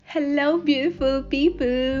Hello, beautiful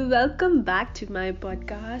people. Welcome back to my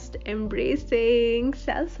podcast, Embracing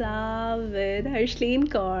Self Love with Harshleen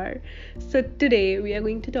Kaur. So, today we are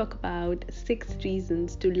going to talk about 6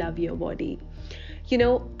 reasons to love your body.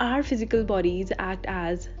 Our physical bodies act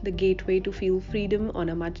as the gateway to feel freedom on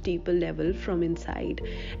a much deeper level from inside.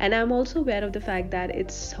 And I'm also aware of the fact that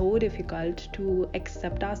it's so difficult to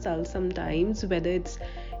accept ourselves sometimes, whether it's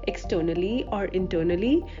externally or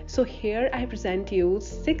internally. So, here I present you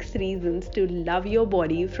 6 reasons to love your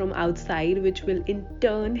body from outside, which will in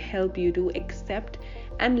turn help you to accept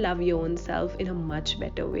and love your own self in a much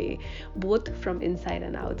better way, both from inside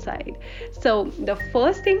and outside. So, the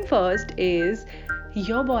first thing first is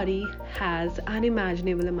your body has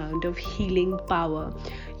unimaginable amount of healing power.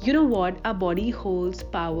 You know what? Our body holds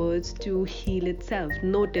powers to heal itself.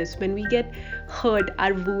 Notice when we get hurt,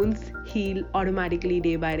 our wounds heal automatically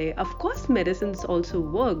day by day. Of course, medicines also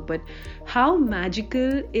work, but how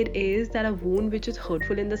magical it is that a wound which is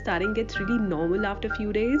hurtful in the starting gets really normal after a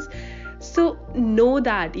few days. So know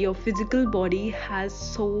that your physical body has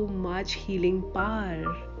so much healing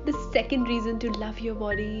power. The second reason to love your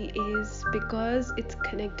body is because it's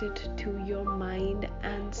connected to your mind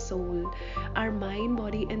and soul. Our mind,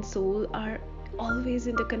 body, and soul are always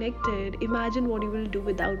interconnected. Imagine what you will do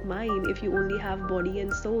without mind if you only have body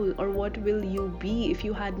and soul, or what will you be if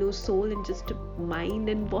you had no soul and just mind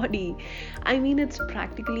and body. I mean, it's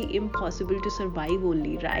practically impossible to survive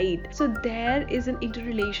only, right? So there is an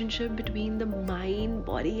interrelationship between the mind,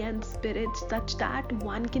 body, and spirit, such that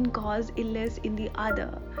one can cause illness in the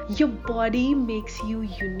other. Your body makes you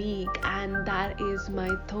unique, and that is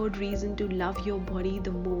my third reason to love your body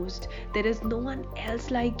the most. There is no one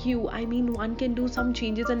else like you. I mean, one can do some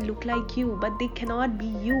changes and look like you, but they cannot be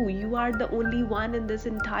you. You are the only one in this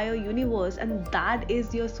entire universe, and that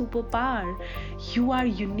is your superpower. You are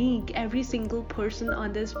unique. Every single person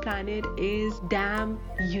on this planet is damn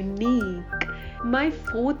unique. My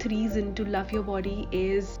fourth reason to love your body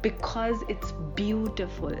is because it's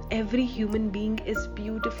beautiful. Every human being is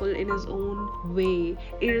beautiful in his own way,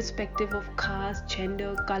 irrespective of caste,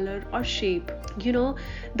 gender, color, or shape.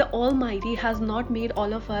 The Almighty has not made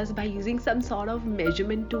all of us by using some sort of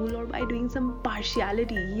measurement tool or by doing some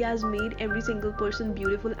partiality. He has made every single person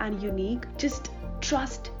beautiful and unique. Just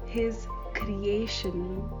trust His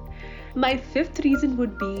creation. My fifth reason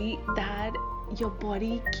would be that your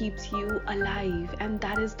body keeps you alive, and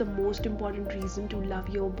that is the most important reason to love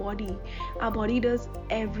your body. Our body does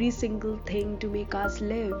every single thing to make us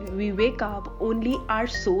live. We wake up, only our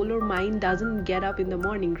soul or mind doesn't get up in the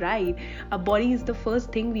morning, right? Our body is the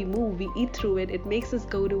first thing we move. We eat through it. It makes us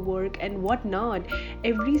go to work and whatnot.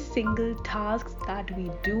 Every single task that we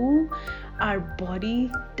do, our body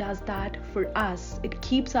does that for us. It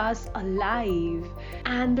keeps us alive.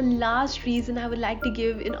 And the last reason I would like to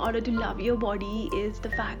give in order to love your body is the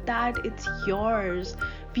fact that it's yours.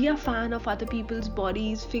 We are fan of other people's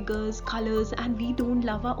bodies, figures, colors, and we don't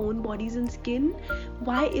love our own bodies and skin.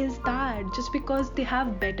 Why is that? Just because they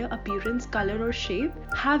have better appearance, color, or shape?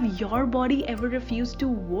 Have your body ever refused to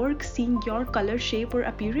work seeing your color, shape, or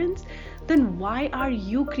appearance? Then why are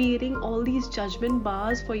you creating all these judgment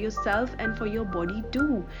bars for yourself and for your body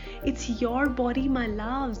too? It's your body, my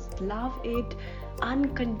loves. Love it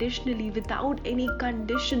unconditionally, without any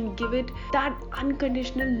condition. Give it that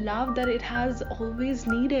unconditional love that it has always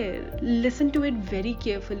needed. Listen to it very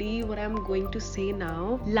carefully, what I'm going to say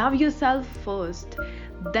now. Love yourself first,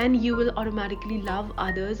 then you will automatically love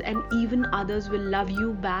others, and even others will love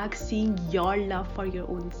you back, seeing your love for your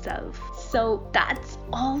own self. So that's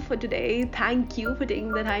all for today. Thank you for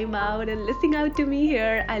taking the time out and listening out to me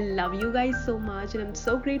here. I love you guys so much, and I'm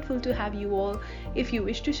so grateful to have you all. If you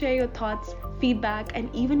wish to share your thoughts, feedback, and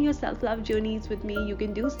even your self-love journeys with me, you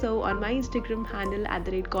can do so on my Instagram handle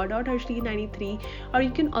 @god.harshleen93, or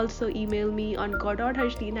you can also email me on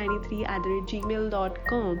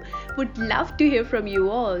god.harshleen93@gmail.com. Would love to hear from you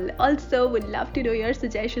all. Also would love to know your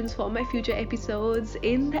suggestions for my future episodes.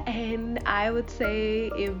 In the end, I would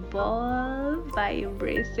say evolve by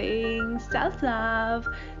embracing self-love.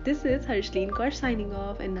 This is Harshleen Kaur signing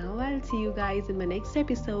off, and now I'll see you guys in my next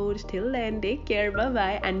episode. Till then, take care, bye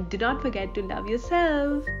bye, and do not forget to love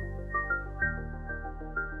yourself.